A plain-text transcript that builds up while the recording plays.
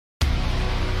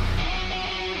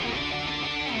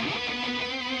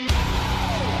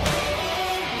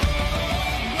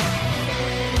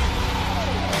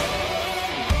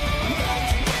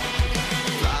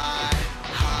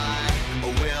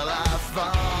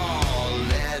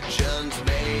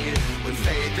when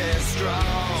faith is strong.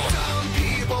 Some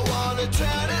people want to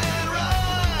turn and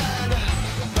run,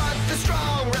 but the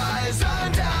strong rise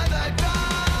under the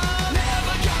dawn.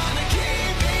 Never gonna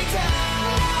keep me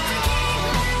down.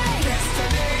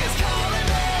 Destiny is calling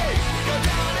me, go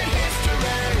down in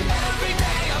history. Every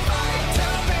day I fight to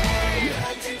be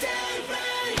legendary.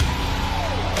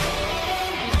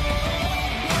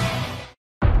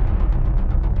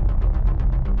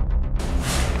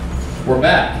 We're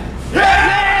back. Yeah!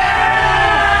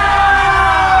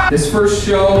 This first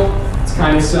show, it's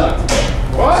kind of sucked.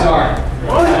 What? Sorry.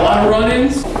 What? A lot of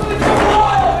run-ins.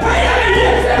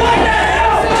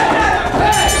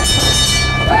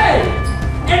 Hey!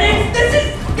 And this is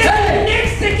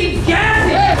Nicsick and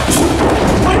Gazin!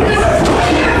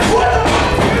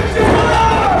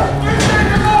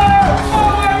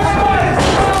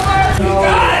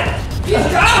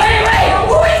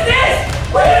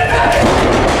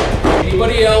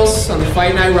 Anybody else on the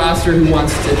Fight Night roster who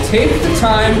wants to take the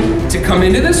time to come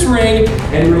into this ring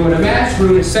and ruin a match,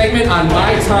 ruin a segment on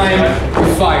my time,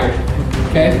 you're fired.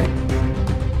 Okay?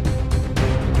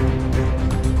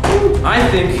 I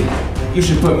think you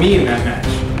should put me in that match.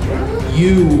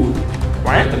 You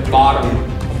are at the bottom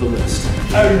of the list.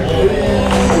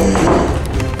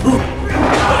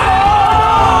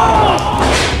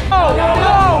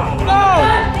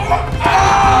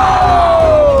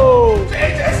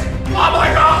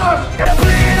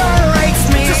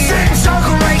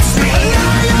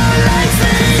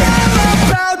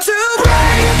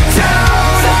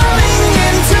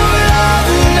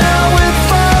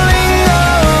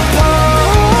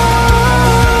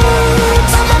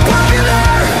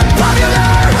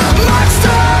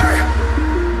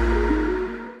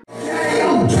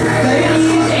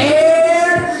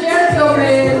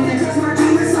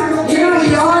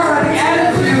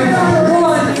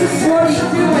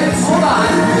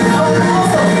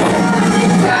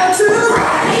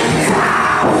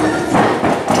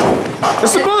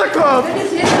 It's the Bullet Club!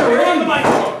 It's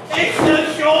the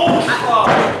Shellshock!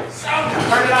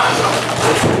 Turn it on.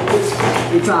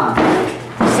 It's on.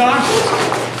 It's on?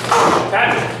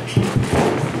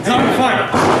 It's on, fine.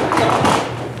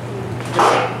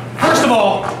 First of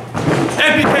all,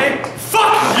 MPK,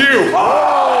 fuck you!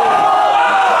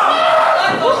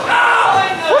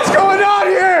 What's going on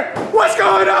here? What's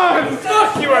going on?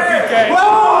 Fuck you, MPK!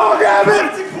 Oh, Gavin!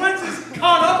 Consequences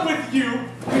caught up with you.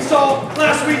 We saw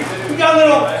last week, you got a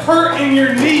little hurt in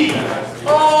your knee.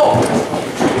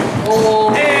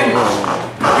 And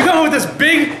you come with this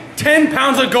big 10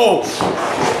 pounds of gold.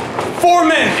 4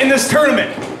 men in this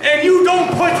tournament. And you don't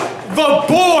put the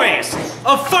boys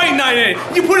of Fight Night in it.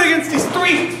 You put it against these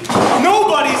 3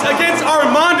 nobodies against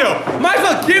Armando. Might as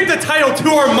well give the title to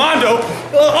Armando.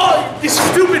 All these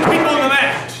stupid people in the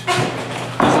match.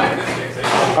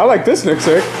 I like this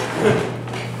Nicsick.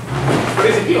 What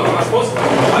is it feel? I'm not supposed to.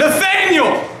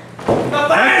 Nathaniel!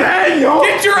 Nathaniel!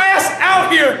 Get your ass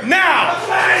out here now!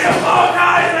 Nathaniel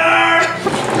Kaiser!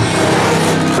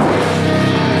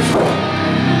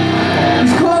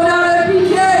 He's calling out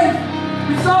FPK!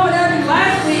 We saw what happened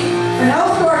last week when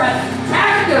Hellstorm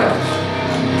attacked him!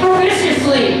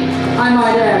 Viciously! I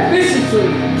might add, viciously!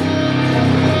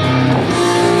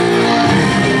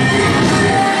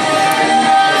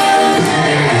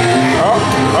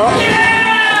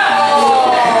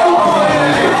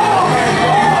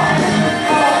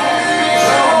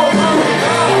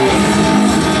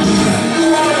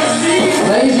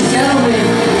 Ladies and gentlemen,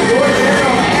 your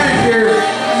general manager,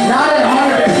 not at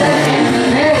 100%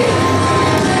 MPK.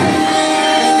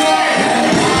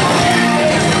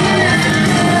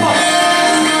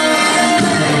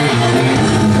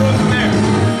 Do it from there.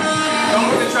 Don't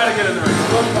look to try to get in the ring.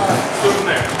 Do it from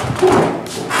there.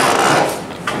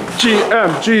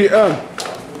 GM.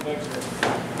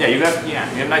 Yeah, you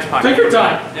have nice pocket. Take your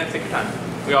time. Yeah, take your time.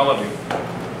 We all love you.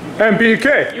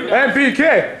 MPK.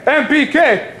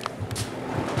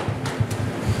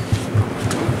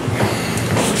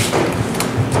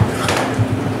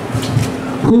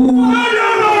 No!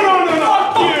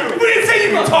 Fuck you! We didn't say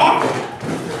you could talk!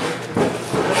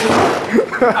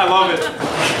 I love it.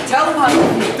 Tell him how you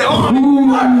feel.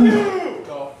 Fuck you!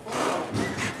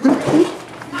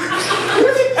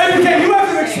 MK, you have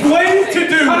to explain to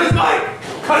do. Cut his mic!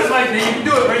 Cut his mic, you can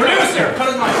do it right now. Producer, cut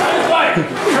his mic. Cut his mic.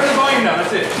 Turn the volume down,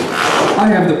 that's it. I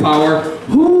have the power.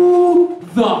 Who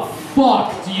the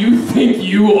fuck do you think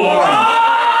you are?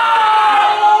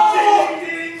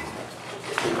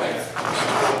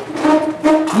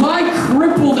 My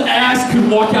crippled ass could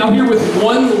walk out here with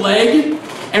one leg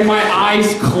and my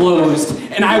eyes closed,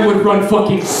 and I would run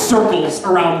fucking circles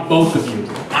around both of you.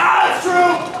 Ah, that's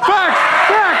true!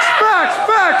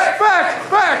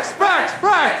 Facts!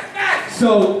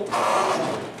 So,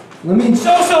 let me...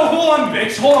 So, hold on,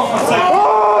 bitch. Hold on one second.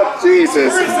 Oh,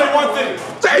 Jesus. First, I want this.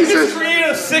 Jesus. You just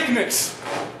created a sickness.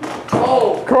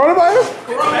 Oh.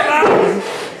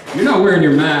 Coronavirus? You're not wearing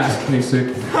your mask,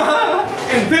 Nicsick.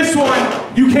 And this one,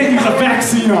 you can't use a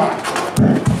vaccine on.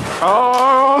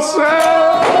 Oh, shit.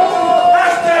 Oh,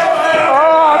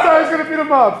 I thought he was going to beat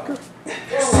him up.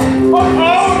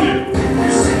 Oh, you.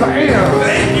 Damn.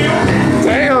 Thank you.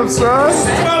 Damn, son. It's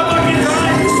about fucking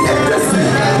time.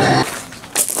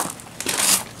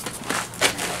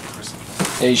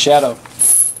 Hey, Shadow.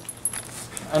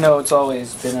 I know it's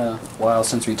always been a while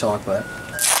since we talked, but,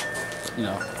 you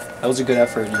know, that was a good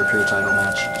effort in your pure title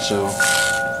match. So,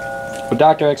 what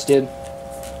Dr. X did,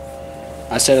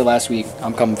 I said it last week,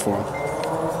 I'm coming for him.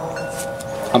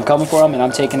 I'm coming for him, and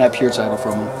I'm taking that pure title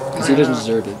from him, because he doesn't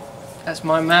deserve it. That's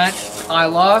my match. I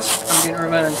lost. I'm getting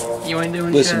revenge. You ain't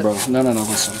doing Listen, shit. bro. No,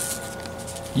 listen.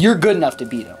 You're good enough to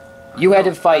beat him. You had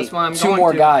to fight that's why I'm 2 going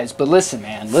more to. guys, but listen,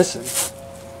 man, listen.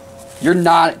 You're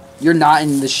not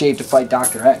in the shape to fight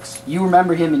Dr. X. You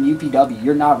remember him in UPW.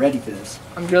 You're not ready for this.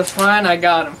 I'm just fine. I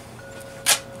got him.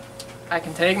 I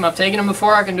can take him. I've taken him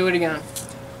before. I can do it again.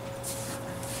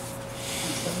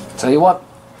 Tell you what,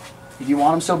 if you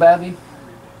want him so badly,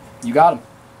 you got him.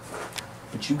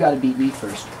 But you got to beat me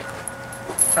first.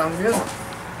 Sounds good.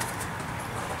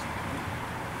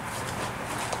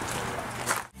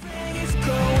 It's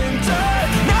going dark.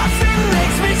 Nothing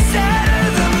makes me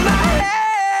sadder than my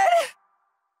head.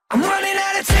 I'm running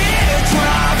out of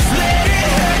teardrops. Let it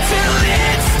hurt till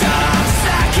it stops.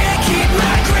 I can't keep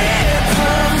my grip.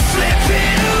 I'm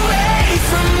slipping away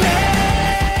from me.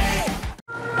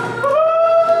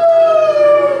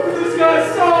 This guy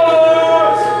sucks.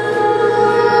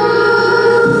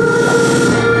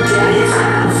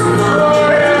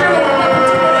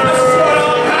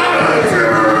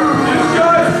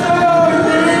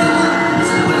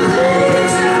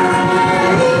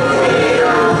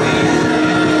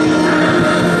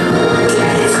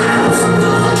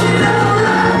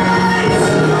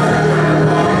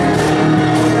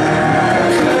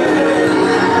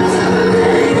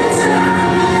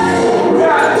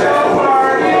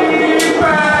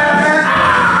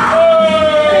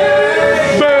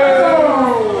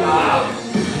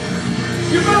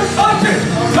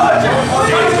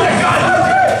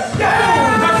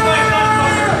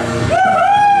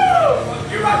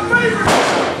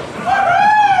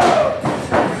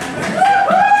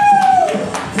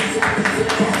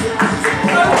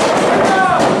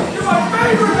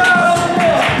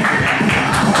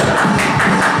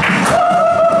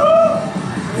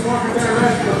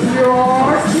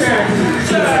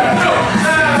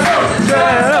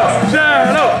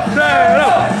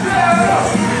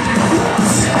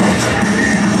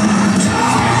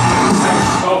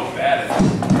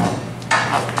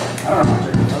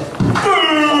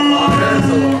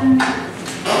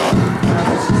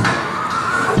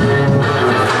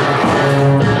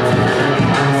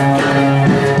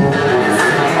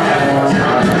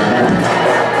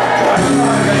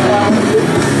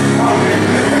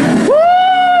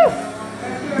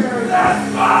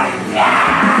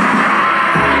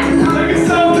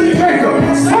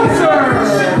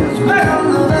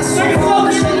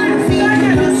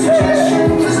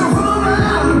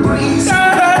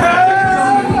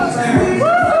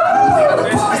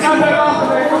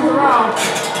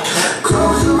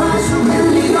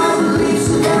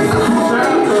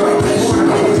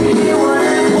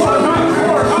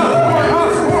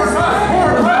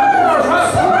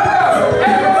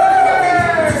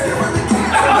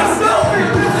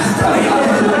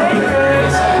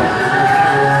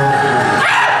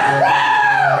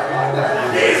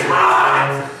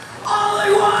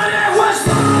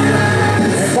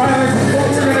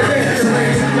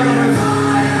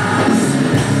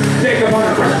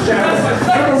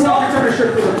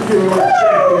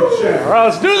 Alright,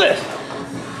 let's do this.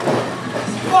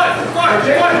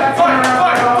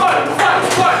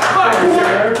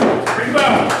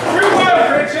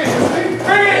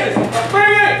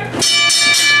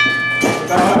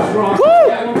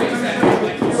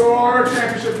 Your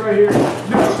championship right here.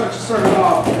 Never touch the circle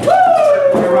off.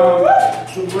 Around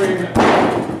the ring. There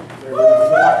we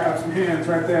go. Locking up some hands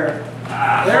right there.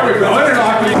 There we go.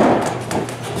 Interlocking.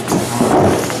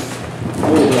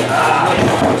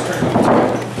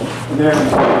 And then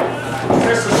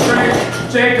Mr. Straight,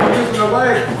 Jakob using the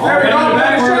leg. There we go,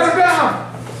 man. Shut him down.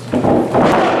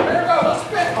 There we go. Let's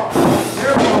spin.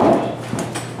 There we go.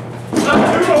 Not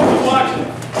too old to watch it.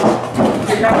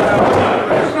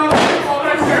 There's another people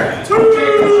right there.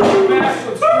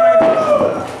 Massive strength.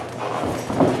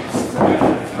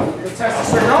 Test the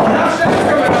strength. Oh, now Shell's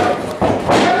coming up.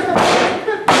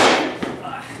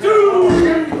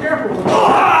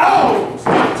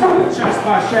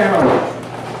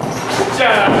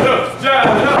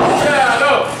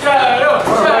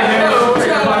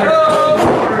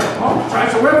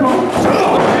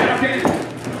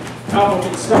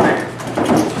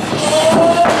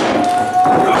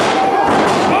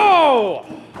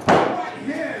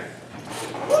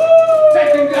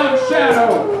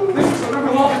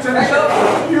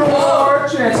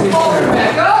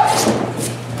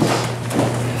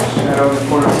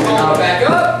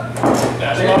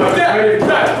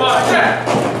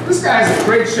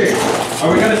 Are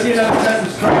we gonna see another test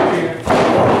of strength here?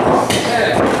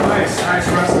 Yeah. Nice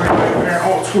wrestling right there.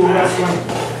 Old school wrestling.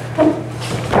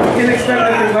 Can't expect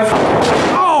anything less.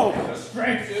 Oh! The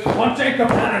strength on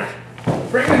Jakob Hunter.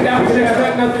 Bring it down. We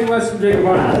expect nothing less from Jakob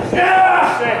Hunter.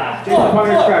 Yeah! Jakob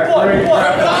Hunter's back. Great.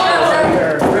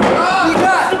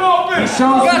 He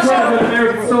shows the pride of an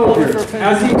American soldier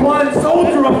as he won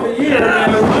Soldier of the Year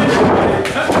and the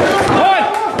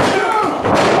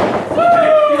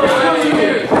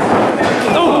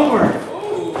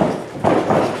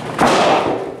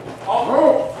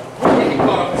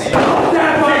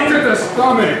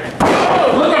stomach.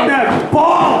 Look at that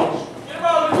ball! Get him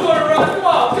out of the corner, Ron. Come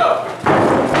on, let's go.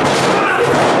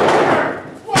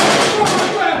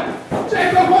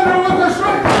 Jakob Hunter with the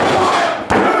strike.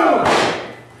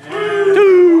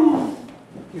 Two.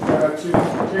 He's got two.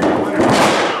 Jakob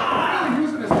Hunter.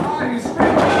 Using his body, he's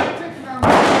spinning back, taking down.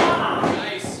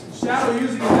 Nice. Shadow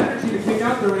using his energy to kick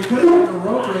out there when he couldn't get a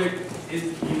rope break.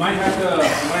 You might have to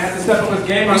step up his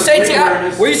game on his ring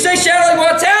awareness. Will you say Shadow, you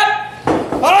want to tap?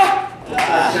 Huh?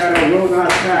 Shadow will not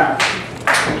tap.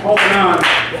 Holding on.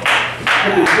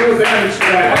 Could be real damage to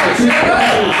that.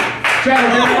 Shadow,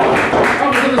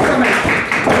 comes to the stomach.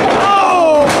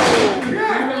 Oh!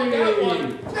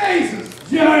 Yeah! Jesus!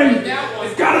 Jesus!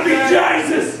 It's gotta be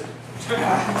Jesus!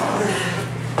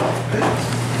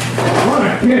 What a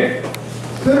kick!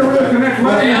 Center wheel connect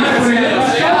right in.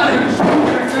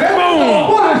 Boom!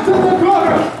 Flash to the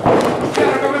corner!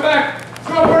 Shadow coming back.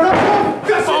 Go for it up.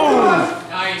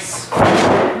 Nice.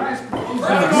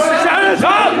 Shadow's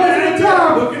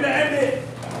up! Looking to end it.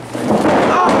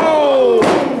 Oh!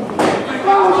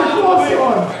 That was a close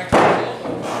one.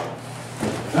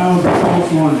 That was a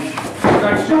close one.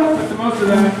 Got shot with the most of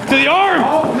that. To the arm!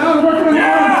 Oh, now they're working on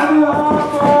the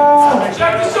arm.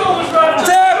 Check the shoulders, man. Check the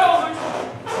shoulders.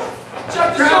 Check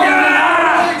the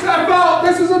shoulders. Tap out.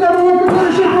 This is a number one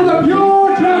competition for the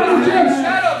Pure Championships.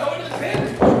 Shadow, go into the pin.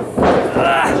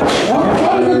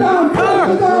 Close it down.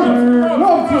 Close it down.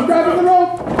 Rope, just grabbing the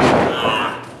rope.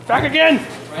 Back again. He's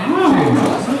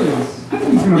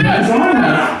gonna yes.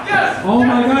 Yes. Oh my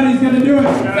God, he's gonna do it.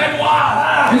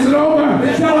 Is it over?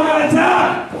 Is Shadow got a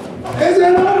tap? Is it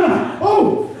over?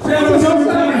 Oh! Shadow's over.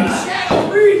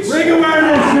 Shadow, reach. Ring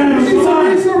awareness, Shadow.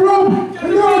 He's a rope.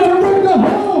 And you're on to ring the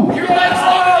home. Your legs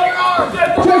on your arm. Check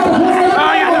the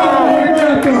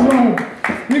point.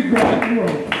 He grabbed the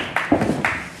rope.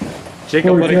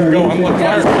 Jakob, let it go. I'm looking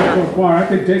at I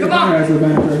think Jakob has the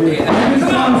advantage right here. This is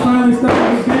finally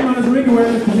stepping his game on his ring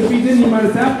awareness because if he didn't, he might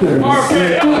have tapped there.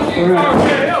 RKO!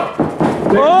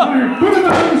 Put him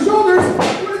behind the shoulders.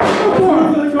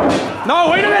 No,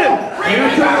 wait a minute!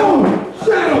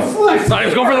 Shadow flex! Thought he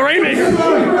was going for the Rainmaker.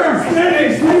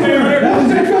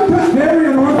 Very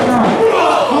unorthodox.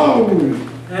 Oh!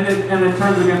 And it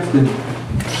turns against him.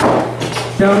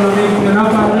 Shadow making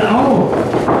enough out of it. Oh!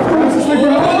 That's a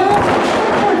slipper.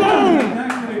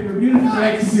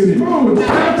 Executed. Coming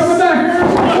back here.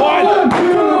 One,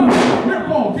 two.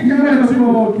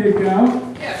 Kick out.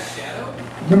 Yes, Shadow.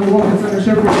 Number one center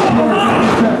Shepherd.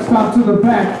 Stop to the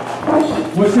back.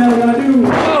 What's Shadow gonna do?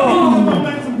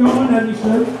 Momentum going, and he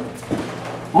should.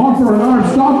 Arm for an arm,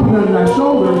 stomping under that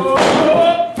shoulder.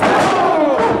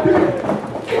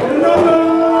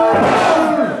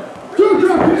 Another. Two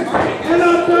drop hits.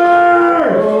 Another.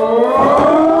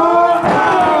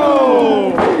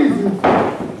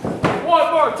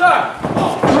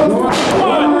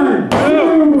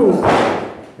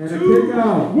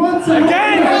 Once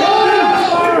again! Go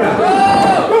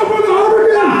for the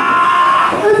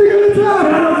Hurricane! Is he gonna tap?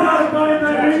 Shadow's gotta find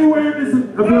that ring awareness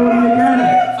ability again.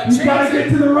 He's gotta get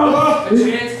to the rope. A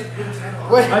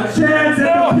chance at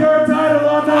the Pure title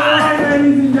on the line,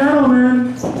 ladies and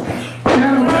gentlemen.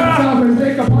 Shadow comes up and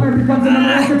Jakob Hunter becomes an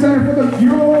American contender for the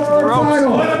Pure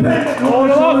title. Hold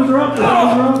it up.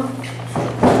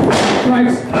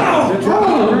 Strikes.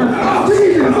 Oh,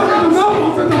 Jesus! Look at the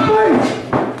elbows in the face!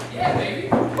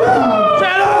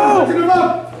 Shadow! Picking him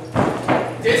up!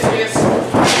 Discus!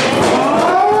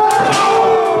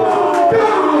 Oh!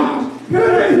 God!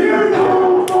 Get in here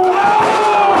now!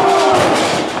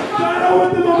 Shadow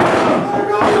with the momentum!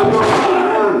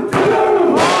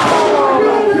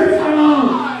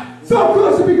 So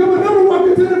close to becoming number one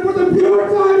contender for the Pure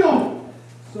title!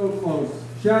 So close.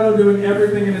 Shadow doing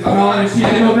everything in his power and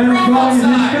keeping the momentum going in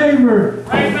his favor.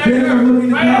 Jacob looking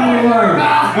to counter the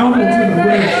line. Elbow to the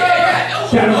wrist.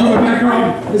 Shadow from the back arm.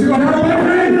 Is it going to hurt?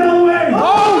 Hand it all the way.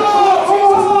 Oh!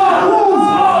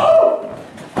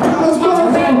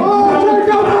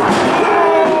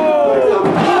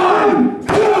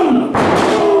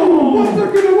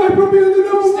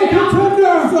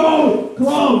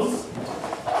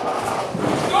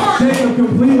 Jacob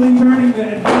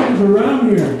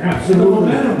the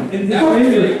momentum in his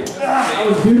favor. That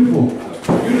was beautiful.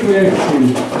 Beautifully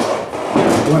executed.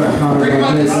 What a counter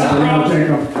by this.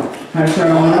 Jakob. Hashtag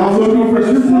on. I was looking for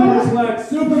super select.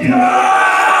 Super select.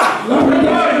 Look at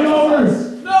the overs.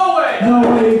 No way! No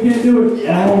way, you can't do it. Oh,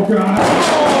 God.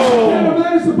 Jakob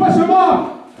managed to push him off.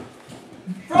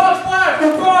 Frog splat!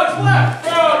 Frog splat!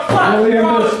 Frog splat!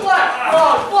 Frog splat!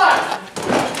 Frog splat!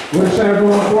 What a shot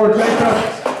going for Jakob.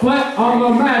 Flat on the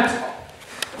mat.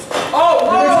 Oh!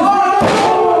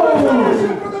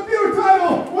 For the Fear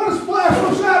title. What a splash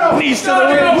from Shadow. Knees to the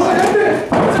win.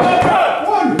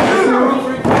 One,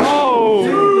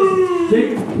 two.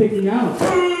 Jacob kicking out.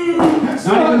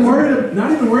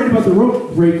 Not even worried about the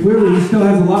rope break. Clearly, he still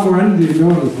has a lot more energy to go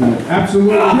in this match.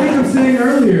 Absolutely. Jacob saying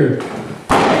earlier,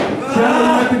 Shadow, you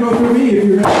have to go through me if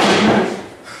you're going to have a match.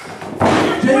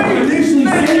 Jacob initially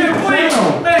saved Shadow.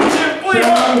 Shadow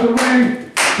out of the ring.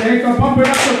 Jacob pumping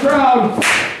up the crowd.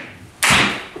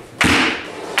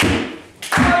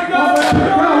 Pumping up the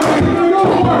crowd. What are you going to go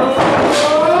for?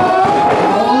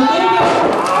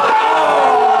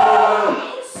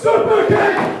 Super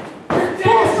kick!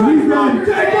 He's done.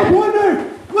 Jacob Wonder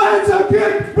lands a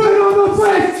kick right on the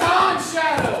face. On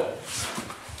Shadow!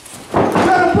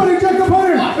 Shadow putting Jacob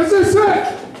Hunter. This is it.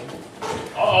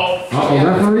 Uh-oh.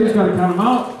 Referee's got to count him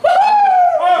out.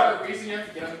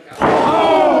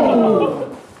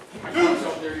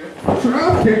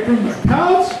 Drop kick from the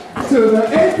couch to the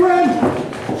apron.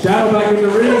 Shadow back in the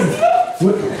ring.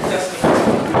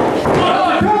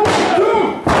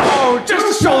 Oh, just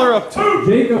a shoulder up.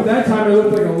 Jacob, that time it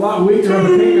looked like a lot weaker of a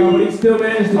takeout, but he still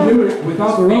managed to do it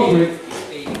without the rope break.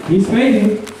 He's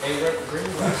fading.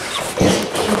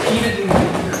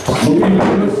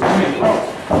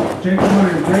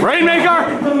 Rainmaker!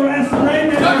 For the rest of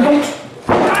Rainmaker.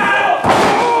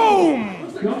 Boom!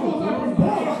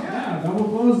 Double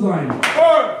clothesline.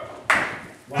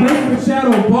 Jacob and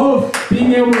Shadow both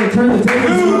being able to turn the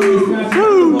tables around this match.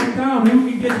 Look down, who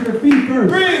can get to their feet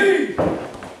first?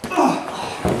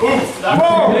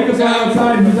 Jacob's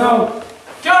outside, he's out.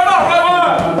 Get him out!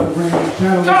 Out of the ring.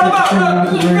 Shadow out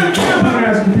of the ring. Jacob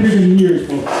hasn't competed in years,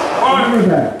 folks. Remember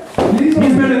that. He's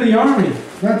been in the Army.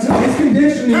 That's his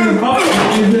conditioning is up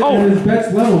at his best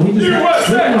level. He just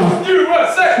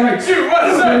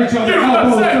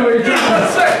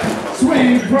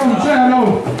swing from Shadow.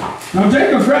 Now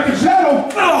Jacob's wrecking Shadow.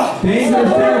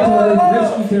 Dangerous territory,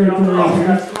 risky territory.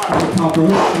 Top rope.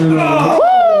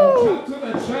 Chop to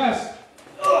the chest.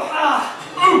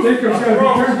 Jacob's got to be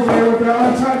careful there with that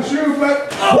untied shoe, but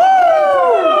he's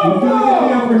going to get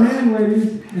the upper hand, ladies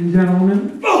and gentlemen.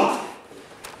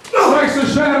 Strikes the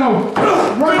Shadow.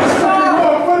 Right to second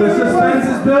rope. The suspense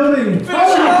is building. Oh,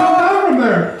 come down from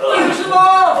there. Finish him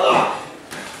off!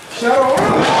 Shadow.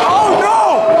 Oh no!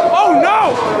 Oh no!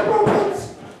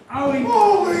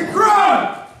 Holy crap!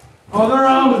 Oh, they're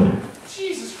out.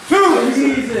 Jesus.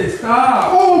 Jesus,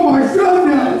 stop. Oh my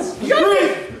goodness. You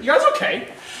guys okay?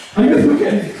 I guess we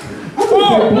can.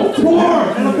 Four. And a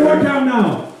 4 count now.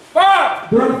 5.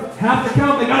 They're on half the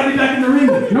count. They gotta be back in the ring.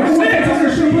 Number 1 takes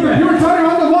their shoe with it. You're tighter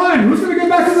on the line. Who's gonna get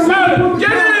back in the ring?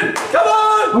 Get in! Come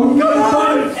on! Oh, come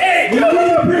on! Hey, we need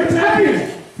a big champion.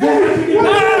 9.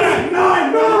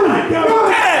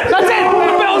 That's it! The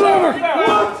bell's over!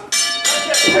 What?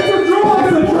 It's a draw.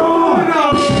 It's a draw.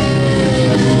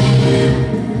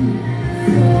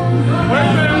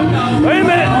 Wait a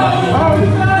minute!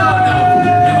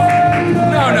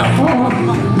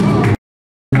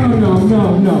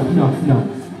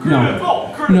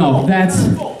 No,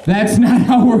 that's not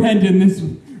how we're ending this.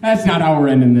 That's not how we're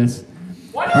ending this.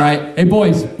 All right, hey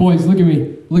boys, look at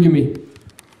me.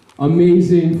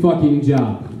 Amazing fucking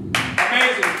job.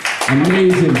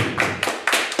 Amazing.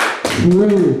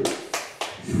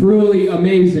 Truly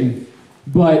amazing.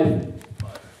 But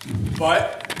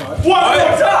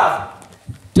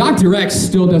Dr. X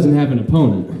still doesn't have an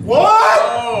opponent. What?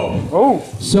 Oh!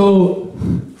 So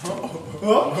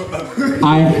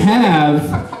I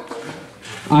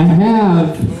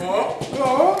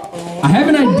have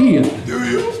an idea. Do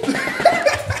you?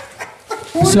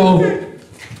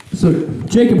 So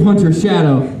Jacob Hunter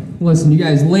Shadow, listen, you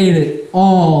guys laid it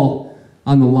all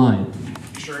on the line.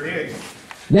 Sure did.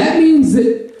 That means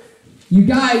that you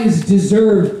guys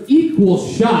deserve equal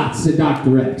shots at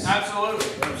Dr. X. Absolutely.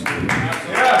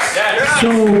 Yes!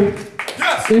 So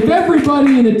if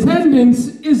everybody in attendance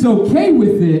is okay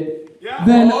with it,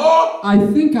 then I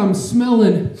think I'm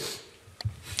smelling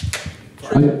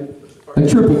a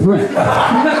triple threat.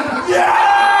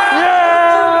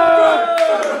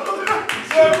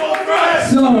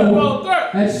 So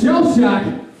at Shellshock,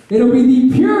 it'll be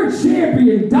the pure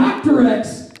champion Dr.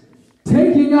 X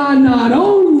taking on not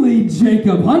only only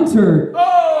Jakob Hunter,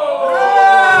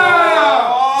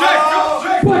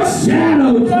 but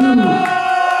Shadow too.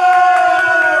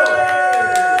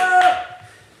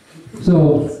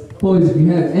 So, boys, if you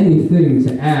have anything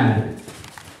to add,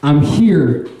 I'm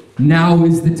here. Now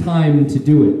is the time to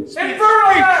do it.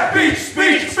 Inferno match!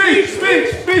 Speech!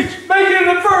 Make it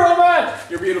an Inferno match!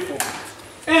 You're beautiful.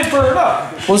 Inferno!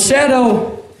 Well,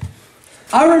 Shadow,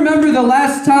 I remember the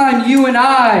last time you and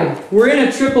I were in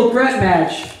a triple threat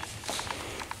match.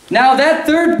 Now that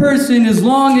third person is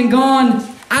long and gone.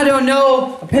 I don't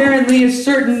know. Apparently a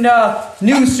certain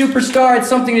new superstar had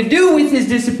something to do with his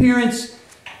disappearance.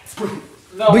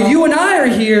 But you and I are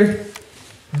here.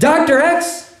 Dr.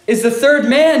 X is the third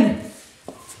man.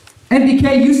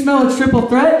 MPK, you smell a triple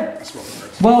threat?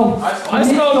 Well, I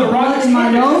smell the rocket in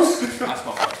my nose.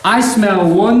 I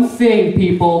smell one thing,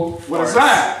 people. What is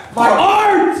that? My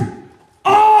art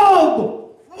of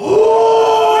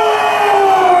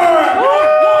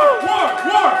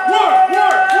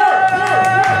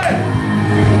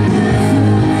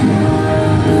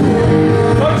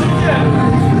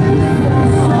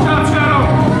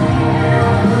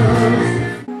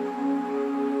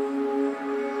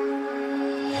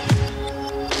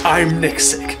I'm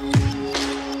Nicsick.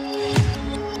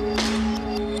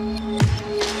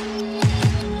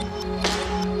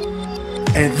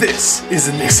 And this is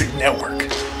the Nicsick Network.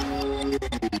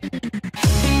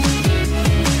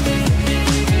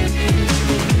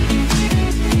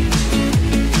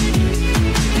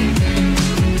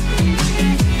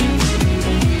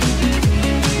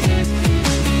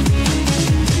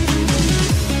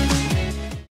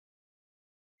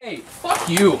 Hey, fuck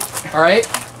you, alright?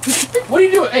 What are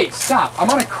you doing? Hey, stop. I'm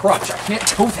on a crutch. I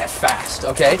can't go that fast,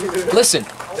 okay? Listen.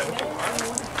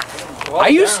 I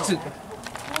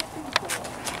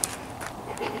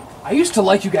used to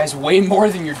like you guys way more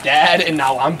than your dad, and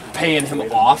now I'm paying him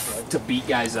off to beat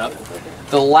guys up.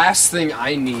 The last thing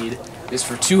I need is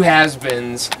for two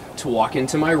has-beens to walk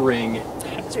into my ring,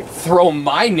 throw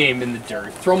my name in the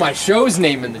dirt, throw my show's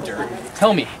name in the dirt.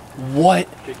 Tell me, what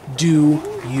do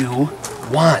you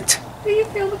want?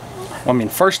 Well, I mean,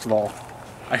 first of all,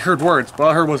 I heard words, but all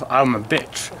I heard was, I'm a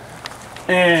bitch.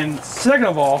 And second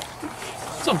of all,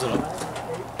 Sums it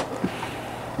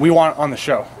up. we want it on the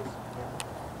show.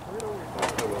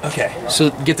 Okay,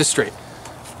 so get this straight.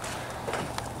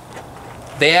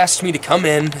 They asked me to come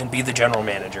in and be the general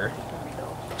manager.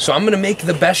 So I'm gonna make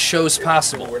the best shows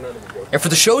possible. And for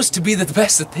the shows to be the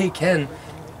best that they can,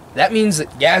 that means that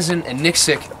Gazin and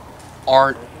Nicsick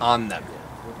aren't on them.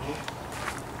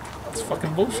 That's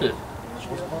fucking bullshit.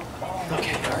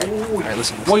 Okay, alright,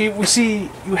 listen. Well, we see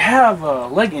you have a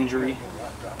leg injury.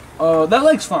 That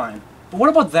leg's fine. But what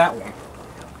about that one?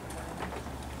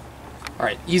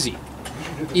 Alright, easy.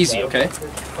 Easy, okay?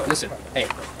 Listen, hey,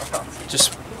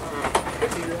 just...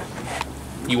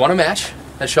 You want a match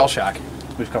at Shellshock?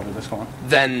 We've covered this one.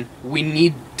 Then we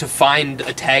need to find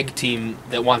a tag team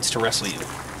that wants to wrestle you.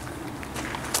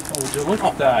 Oh, dude, look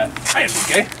at that. I am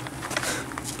okay.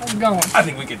 How's it going? I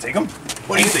think we can take him.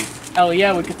 What do you think? Hell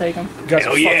yeah, we could take him. You guys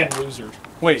Hell are yeah. fucking losers.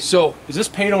 Wait, So, is this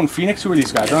Pato and Phoenix? Who are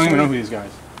these guys? I don't even know who these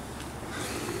guys.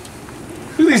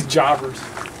 Who are these jobbers?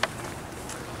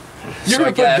 You're So gonna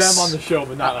I put guess- them on the show,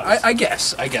 but not us.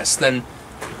 I guess. Then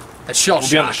at Shellshock, We'll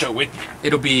be on the show with you.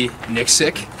 it'll be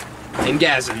Nicsick and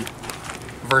Gazin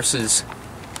versus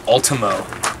Ultimo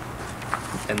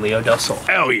and Leo Del Sol.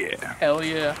 Hell yeah. Hell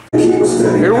yeah.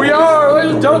 Here we are,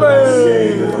 ladies and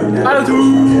gentlemen.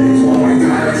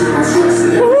 Attitude.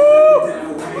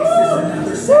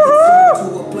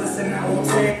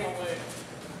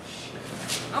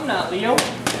 I'm not Leo.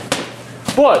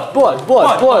 Blood.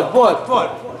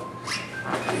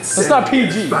 That's not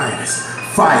PG. Finest,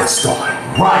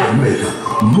 Firestar, Riot Maker,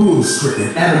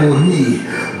 Moonstricken, Animal Need,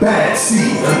 Bad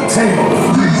Seed,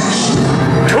 Untamable.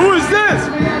 Who is this?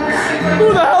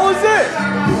 Who the hell is this?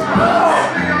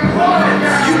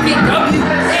 UPW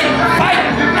and Fight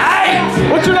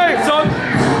Night! What's your name, son?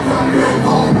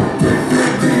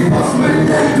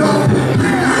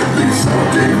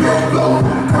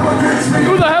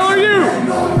 Who the hell are you?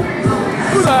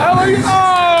 Who the hell are you?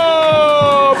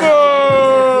 Oh,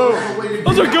 boo!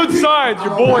 Those are good signs,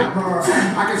 your boy.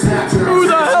 Who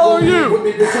the hell are you?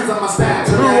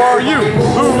 Who are you?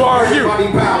 Who are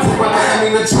you?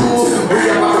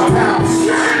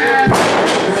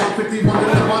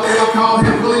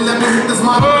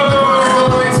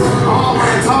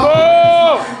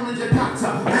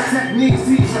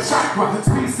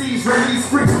 Species release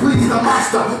freaks, please the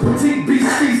monster. Petite beast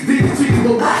feast, DDT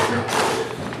will rock you.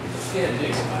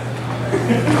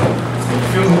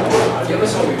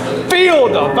 Feel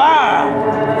the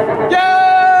vibe. Yeah!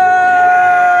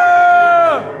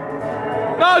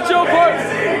 Nacho part.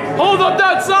 Hold up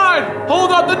that side.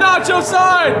 Hold up the nacho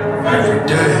side.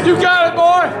 You got it,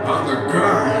 boy. On the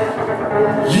ground.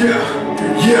 Yeah,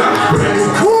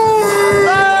 yeah. Cool.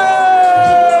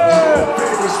 Hey!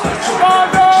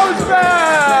 Armando's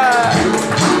back.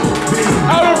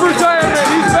 Out of retirement,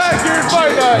 he's back here in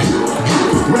Fight Night.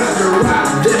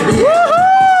 Woohoo!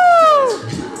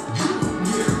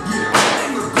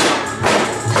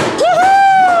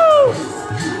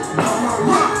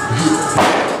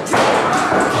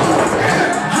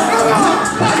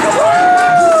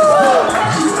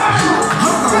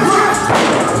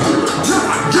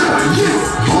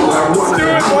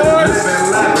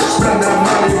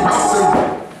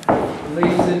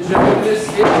 Ladies and gentlemen, this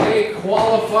is a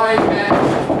qualifying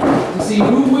match to see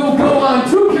who will go on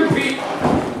to compete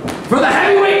for the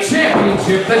heavyweight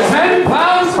championship, the 10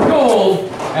 pounds of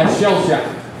gold at Shellshock.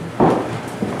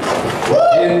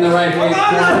 In the right-hand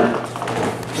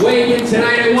corner, weighing in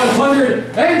tonight at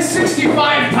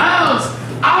 165 pounds,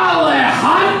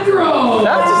 Alejandro!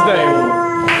 That's his name.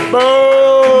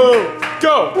 Boo!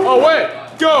 Go away!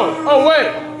 Go away!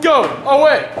 Go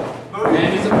away!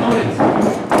 And his opponent,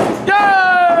 Yay!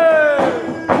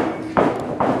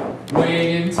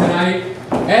 weighing in tonight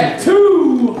at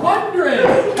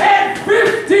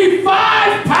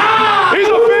 255 pounds! He's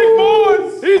a big boy!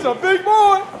 He's a big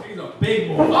boy! He's a big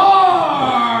boy.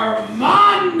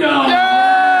 Armando!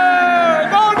 Yeah!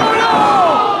 No, no, no!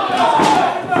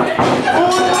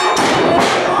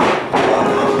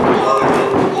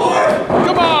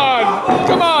 Come on!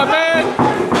 Come on, man!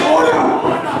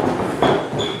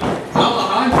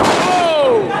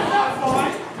 Alejandro!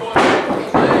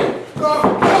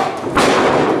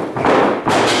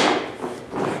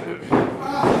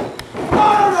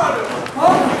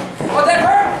 Oh! Oh, that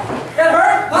hurt? That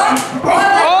hurt? Huh?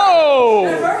 Oh!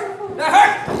 That hurt? That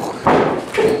hurt?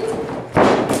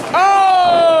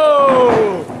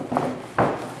 Oh!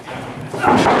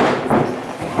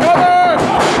 Cover!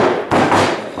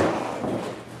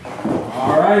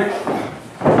 All right.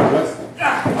 What's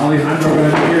Alejandro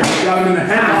gonna do here? Got him in the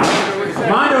head.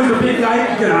 Armando's a big guy. He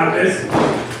can get out of this.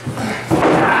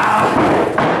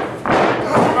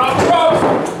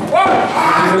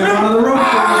 Get him on the rope.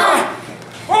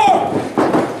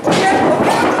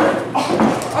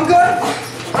 I'm good.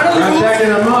 I'm checking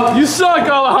him up. You suck,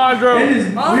 Alejandro! It is,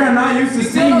 we are not used to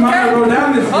seeing Armando go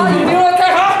down this Oh, you easy. doing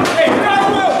okay, huh? Hey,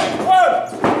 one,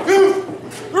 two,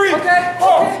 three, Okay,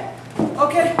 four.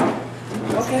 okay,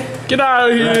 okay, okay. Get out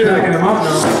of I'm here! checking him up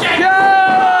though.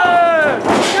 Yes!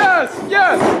 Yes!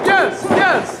 Yes! Yes!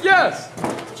 Yes! Yes!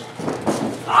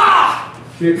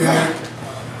 Kick back.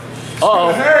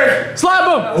 Uh-oh. Slap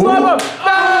him! Slap him!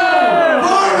 Bang!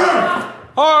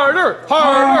 Harder!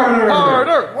 Harder!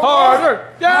 Harder! Harder!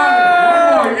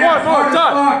 Yeah! One more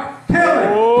time! Kill it.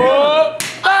 Oh!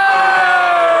 Bang!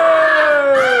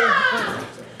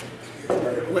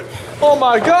 Oh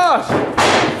my gosh!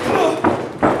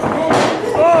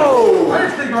 Oh! I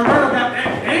just think Armando got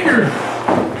angered.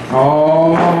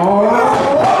 Oh.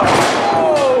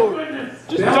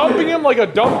 Just dumping him like a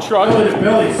dump truck.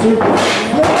 Belly super. Oh!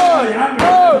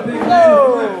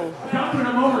 Dumping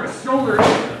him over his shoulder.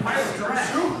 Like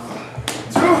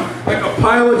a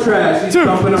pile of trash. He's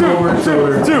dumping him over his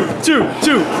shoulder. Two.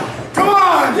 Come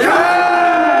on!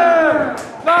 Yeah!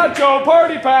 Nacho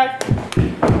party pack!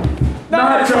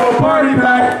 Nacho party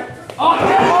pack.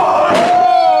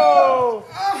 Oh!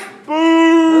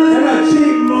 Boo! And a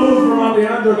cheap move from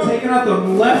Alejandro, taking out the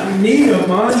left knee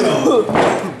of Armando.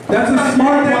 That's a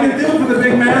smart thing to do for the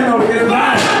big man though, to get him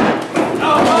back.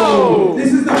 Oh!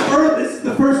 This is the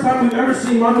first time we've ever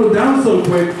seen Armando down so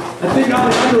quick. I think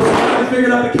Alejandro's finally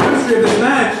figured out the chemistry of this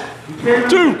match. He came in with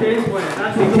the game plan.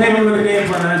 That's what he came in with the game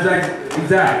plan. That's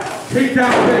exact. Take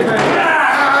down the big man.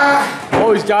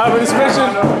 Oh, he's got him in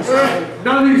submission.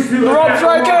 None of these two. The rope's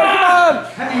right there.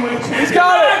 Come on. He's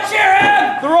got it. Cheer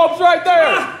him! The rope's right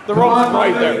there. The rope's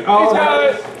right there. He's got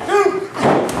it.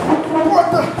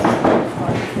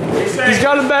 He's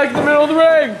got him back in the middle of the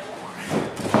ring.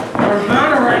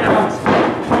 Armando right now.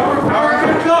 Power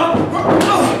gonna come.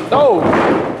 Oh.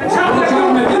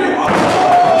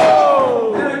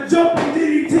 And a jumping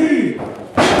DDT.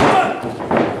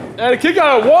 And a kick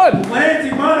out at one.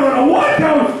 Lancing Armando on a one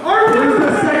count. Here's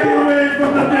the second win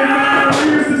from the big man. We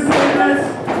used to say this.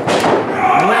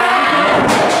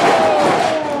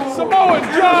 Samoan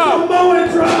drop. Samoan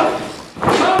drop.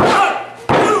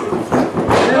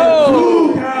 Oh.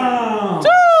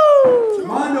 Two.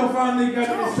 Armando finally got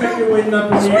the second win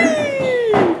up in here.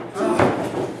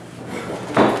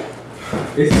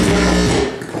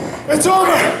 It's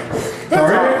over!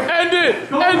 Sorry. End it!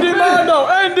 End it, Mondo!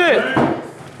 End it!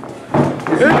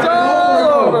 It's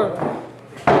over!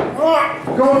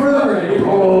 Going for the ready.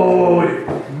 Oh,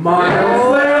 Miles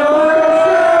Slam.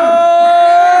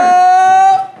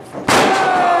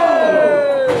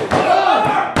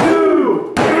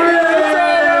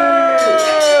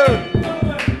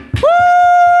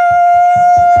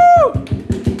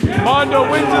 Armando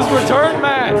wins his return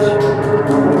match.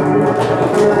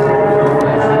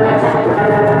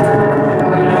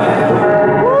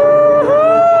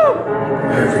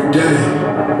 Every day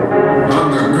on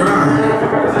the grind.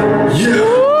 Yeah.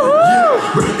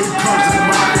 When it comes to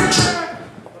my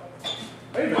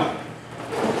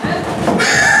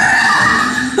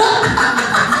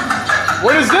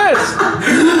What is this?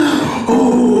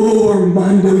 Oh,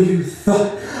 Armando, you thought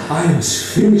I was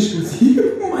finished with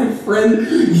you, my friend.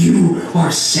 You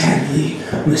are sadly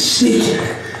mistaken.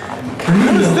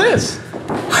 What is this?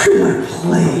 I want to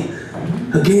play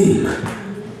a game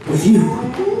with you.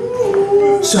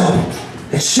 So,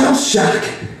 at Shellshock,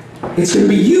 it's going to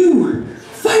be you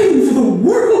fighting for the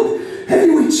World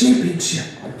Heavyweight Championship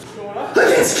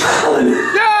against Colin.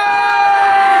 Yeah!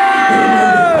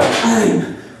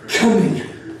 I'm coming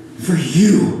for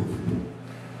you.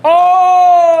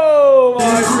 Oh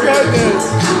my goodness!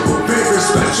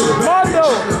 Armando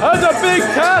has a big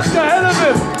task ahead of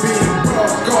him.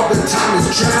 all the time is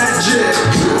tragic.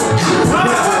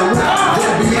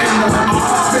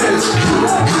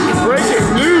 Breaking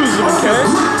news, okay?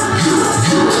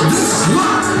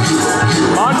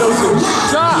 Armando's in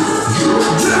shock.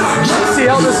 Let's see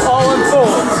how this all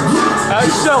unfolds at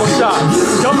Shellshock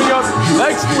coming up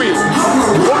next week.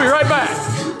 We'll be right back.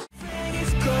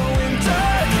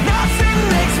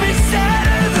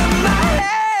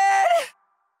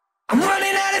 I'm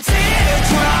running out of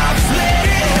teardrops, let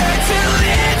it hurt till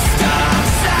it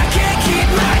stops. I can't keep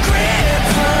my grip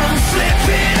from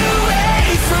slipping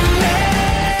away from me.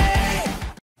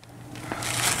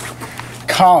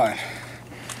 Colin,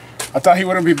 I thought he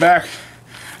wouldn't be back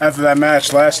after that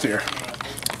match last year.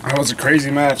 That was a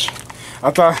crazy match.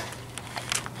 I thought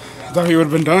he would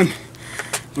have been done.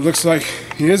 It looks like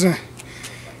he isn't.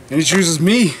 And he chooses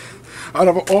me. Out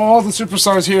of all the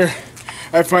superstars here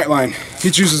at FightNite, he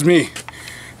chooses me.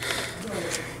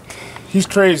 He's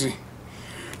crazy.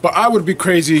 But I would be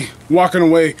crazy walking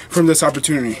away from this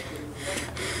opportunity.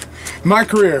 My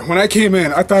career, when I came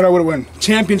in, I thought I would have won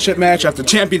championship match after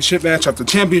championship match after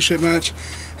championship match.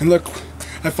 And look,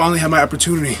 I finally have my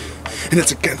opportunity. And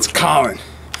it's against Colin.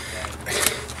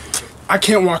 I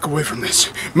can't walk away from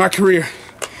this. My career,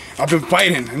 I've been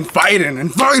fighting and fighting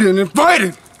and fighting and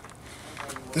fighting.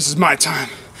 This is my time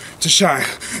to shine.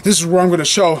 This is where I'm gonna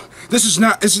show. It's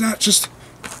not just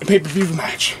a pay-per-view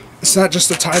match. It's not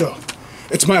just a title.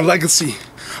 It's my legacy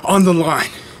on the line.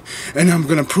 And I'm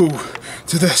gonna prove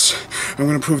to this. I'm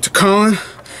gonna prove to Colin.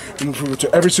 I'm gonna prove it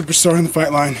to every superstar in the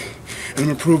fight line. And I'm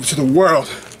gonna prove to the world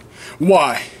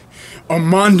why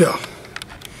Armando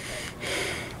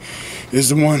is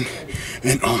the one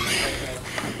and only.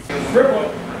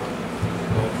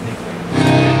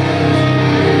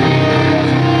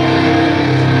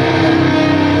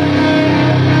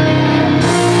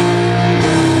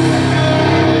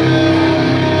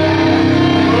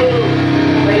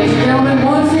 Ladies and gentlemen,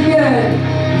 once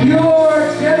again, your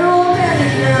general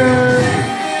manager,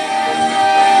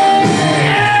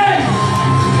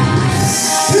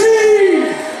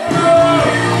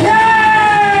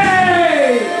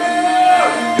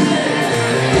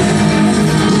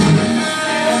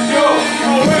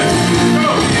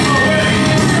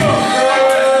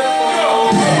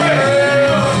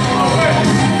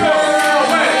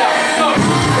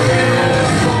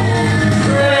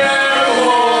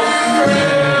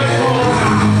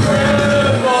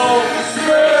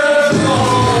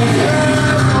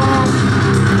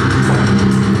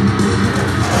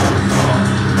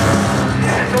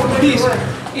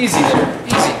 Easy there.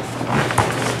 Easy.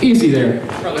 Easy there.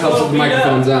 Probably helps if the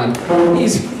microphone's on.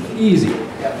 Easy. Easy.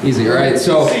 Easy. All right.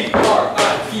 So,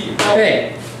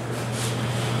 hey,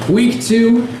 week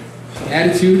 2,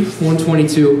 attitude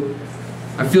 122.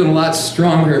 I'm feeling a lot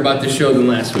stronger about this show than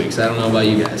last week's. I don't know about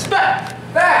you guys.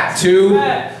 Two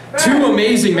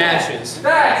amazing matches.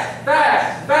 Hey,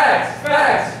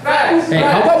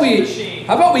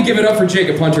 how about we give it up for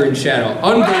Jakob Hunter and Shadow?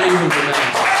 Unbelievable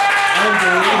match.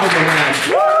 Unbelievable match.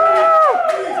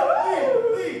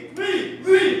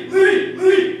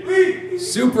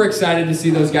 Super excited to see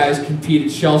those guys compete at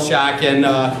Shellshock. And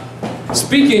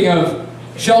speaking of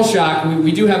Shellshock,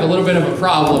 we do have a little bit of a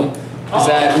problem. Is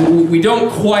that we don't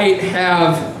quite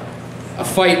have a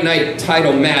Fight Night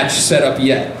title match set up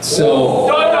yet. So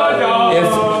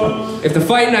if the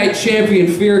FightNite Champion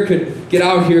Fear could get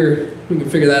out here, we can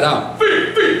figure that out.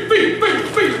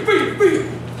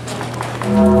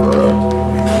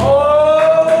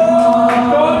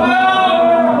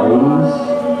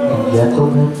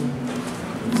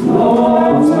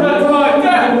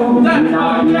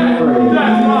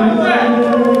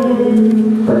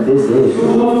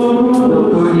 edition, the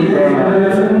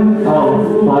boogeyman of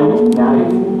Fight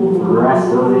Night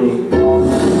Wrestling.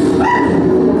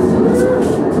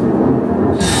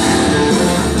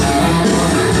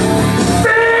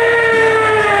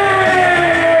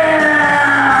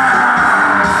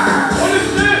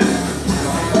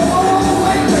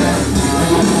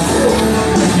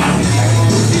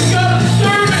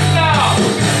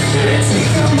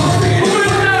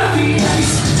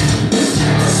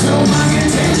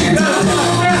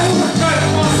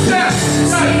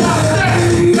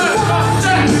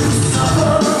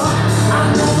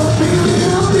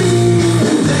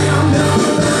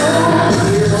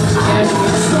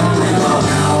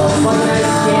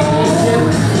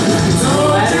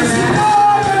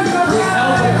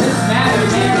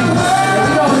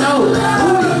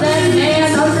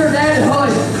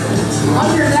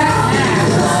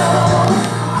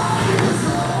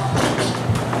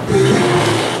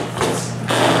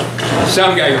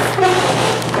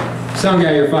 Sound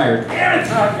guy, you're fired.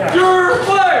 You're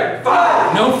fired!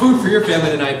 Fired! No food for your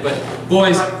family tonight, but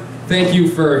boys, thank you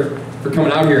for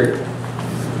coming out here.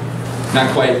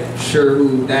 Not quite sure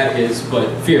who that is, but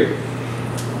Fear.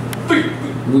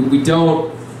 We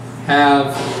don't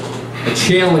have a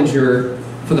challenger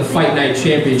for the Fight Night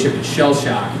Championship at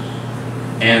Shellshock.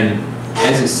 And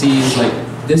as it seems, like,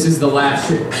 this is the last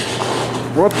year.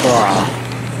 What the?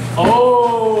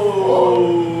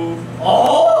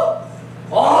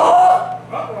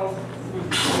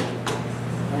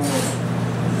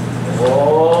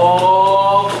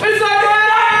 It's like a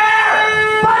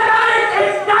nightmare! My night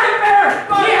is nightmare!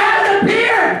 He has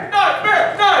appeared! Nightmare!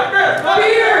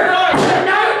 Fear! The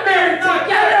nightmare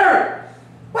together!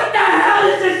 What the hell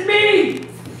does this mean?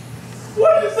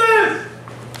 What is this?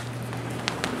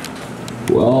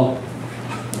 Well,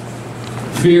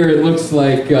 Fear, it looks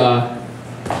like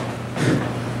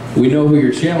we know who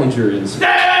your challenger is.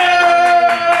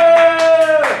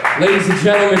 Ladies and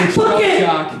gentlemen, it's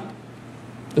Shellshock.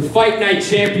 The Fight Night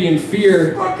Champion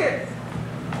Fear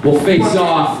will face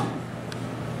off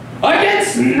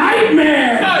against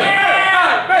Nightmare!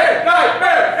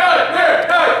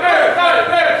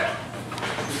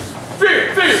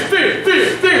 Fear!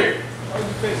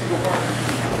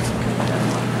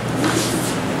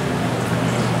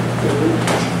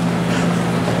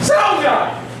 Sound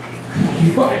guy!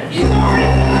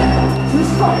 This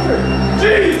fucker!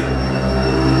 Jesus!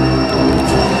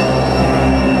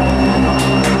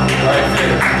 Alright,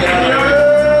 Fear, get out of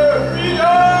here.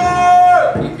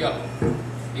 You can go.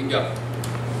 You can go.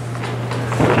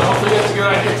 Don't forget to go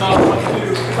out and get taught what to do.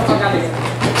 Get the fuck out of here.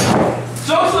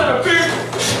 So son of a bitch!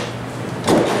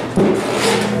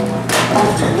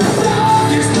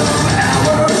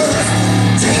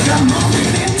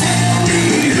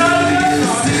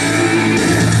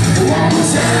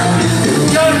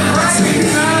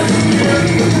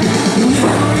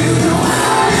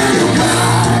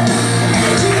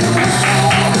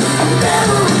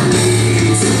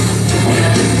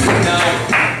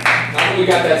 We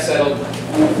got that settled.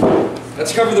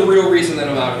 Let's cover the real reason that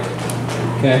I'm out here.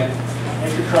 Okay?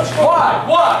 Why?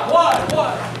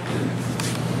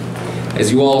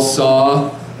 As you all saw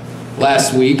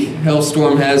last week,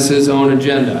 Hellstorm has his own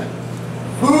agenda.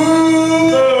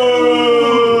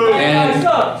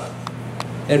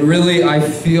 And really, I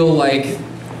feel like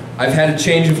I've had a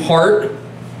change of heart,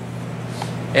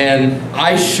 and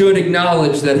I should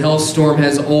acknowledge that Hellstorm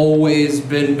has always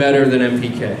been better than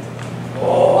MPK.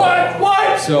 What?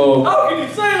 So, how can you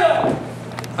say that?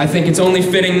 I think it's only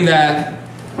fitting that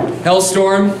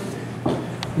Hellstorm,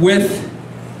 with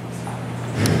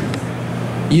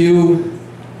you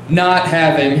not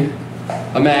having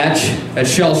a match at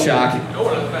Shellshock,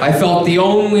 I felt the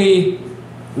only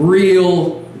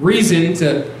real reason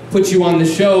to put you on the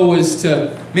show was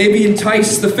to maybe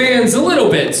entice the fans a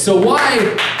little bit. So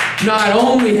why not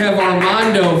only have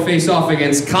Armando face off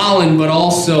against Colin, but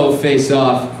also face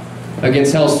off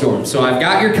against Hellstorm? So I've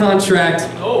got your contract.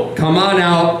 Come on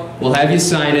out. We'll have you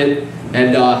sign it,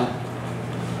 and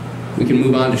we can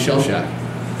move on to Shellshock.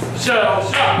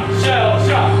 Shellshock.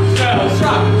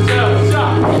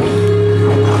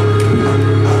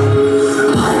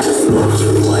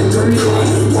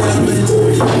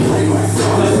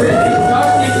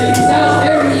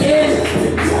 There he is!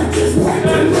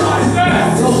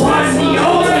 The one, the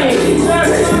only!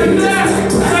 Hellstorm!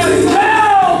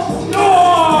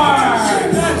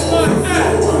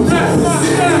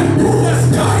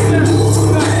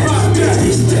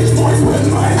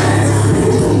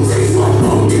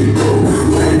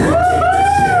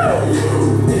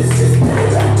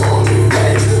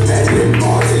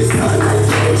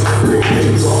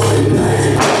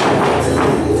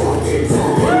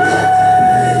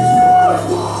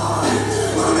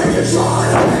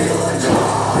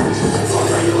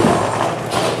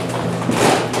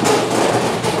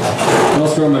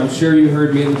 sure you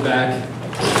heard me in the back.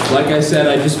 Like I said,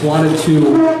 I just wanted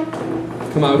to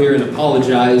come out here and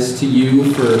apologize to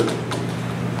you for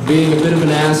being a bit of an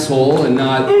asshole and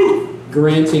not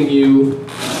granting you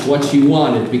what you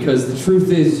wanted, because the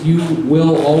truth is you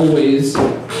will always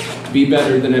be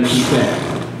better than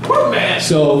MPK.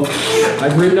 So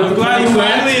I've written up a contract. I'm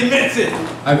glad he finally admits it.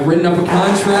 I've written up a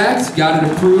contract, got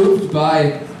it approved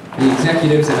by the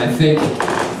executives, and I think,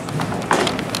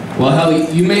 well, hell,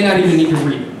 you may not even need to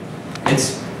read it.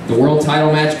 It's the world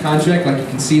title match contract, like you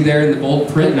can see there in the bold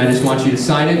print, and I just want you to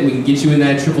sign it. We can get you in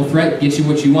that triple threat, get you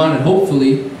what you want, and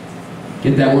hopefully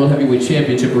get that World Heavyweight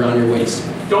Championship around your waist.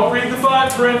 Don't read the fine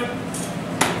print.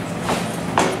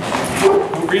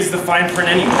 Who reads the fine print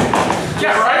anyway?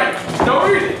 Yeah, right?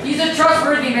 Don't read it. He's a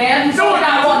trustworthy man. He's only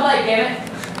got one leg, damn it.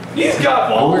 He's got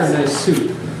balls. I'll wear a nice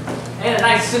suit. And a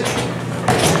nice suit.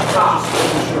 Ah,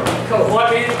 cool.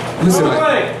 What, man? Listen,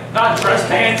 not dress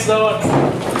pants, though.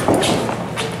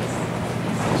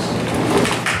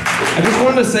 I just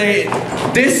wanted to say,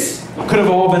 this could have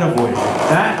all been avoided.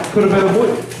 That could have been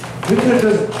avoided. We could have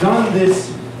just done this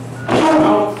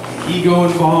without ego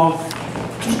involved.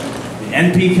 The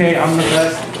NPK, I'm the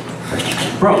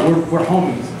best. Bro, we're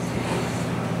homies.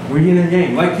 We're yin and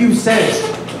yang. Like you said,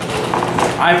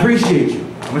 I appreciate you.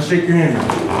 I'm gonna shake your hand now.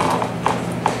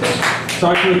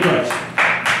 Sorry for the crush.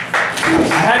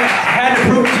 I had to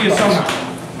prove it to you somehow.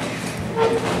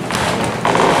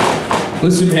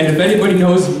 Listen, man, if anybody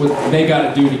knows what they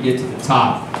gotta do to get to the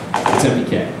top, it's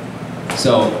MPK.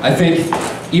 So I think,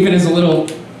 even as a little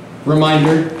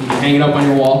reminder, you can hang it up on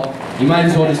your wall. You might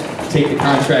as well just take the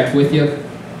contract with you.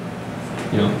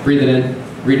 You know, breathe it in,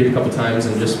 read it a couple times,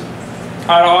 and just.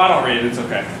 I don't read it. It's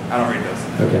okay. I don't read this.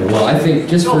 Okay. Well, I think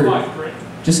just for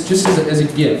just as a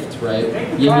gift, right?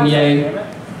 Yin and yang.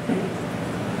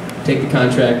 Take the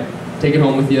contract, take it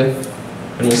home with you,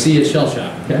 and we'll see you at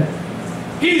Shellshock. Okay?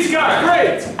 He's got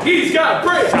great. He's got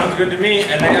great. Sounds good to me,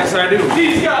 and yes, I do.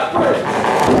 He's got great.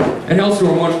 And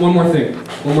Hellstorm, one more thing.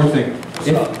 One more thing.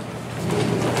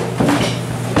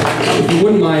 If you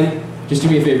wouldn't mind, just do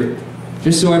me a favor.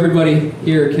 Just so everybody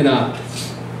here can,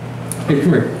 hey,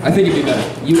 come here. I think it'd be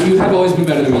better. You have always been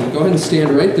better than me. Go ahead and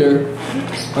stand right there.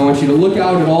 I want you to look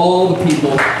out at all the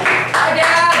people Hi,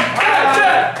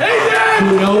 Dad! Hey, Dad!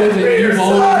 who know that you've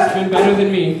always been better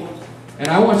than me. And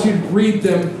I want you to read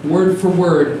them word for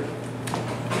word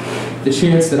the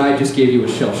chance that I just gave you a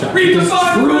Shellshock. Read the because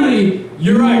fine truly,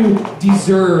 you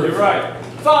deserve. You're right.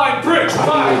 Fine print.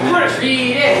 Fine print.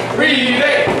 Read it! Read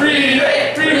it. Read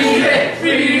it. Read it.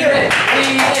 Read it.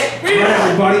 Read it,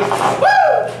 everybody.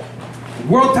 Woo!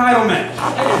 World title match.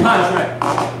 Contract.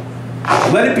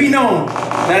 Let it be known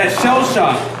that at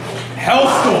Shellshock,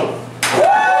 Hellstorm.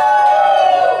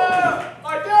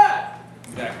 Like that.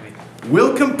 Exactly.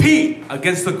 Will compete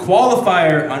against the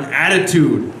qualifier on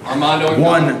Attitude. Armando.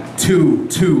 1, 2,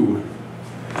 2.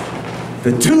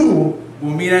 The two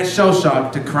will meet at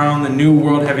Shellshock to crown the new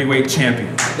World Heavyweight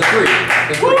Champion. The three.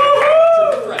 Triple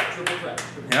threat. Triple threat.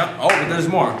 Yeah. Oh, but there's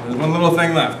more. There's one little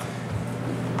thing left.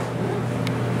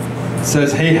 It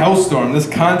says, hey, Hellstorm, this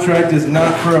contract is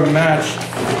not for a match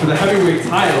for the heavyweight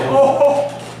title,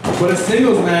 but a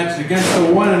singles match against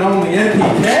the one and only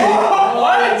NPK.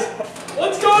 What?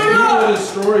 What's going on? He will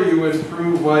destroy you and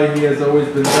prove why he has always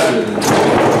been better than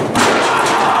you.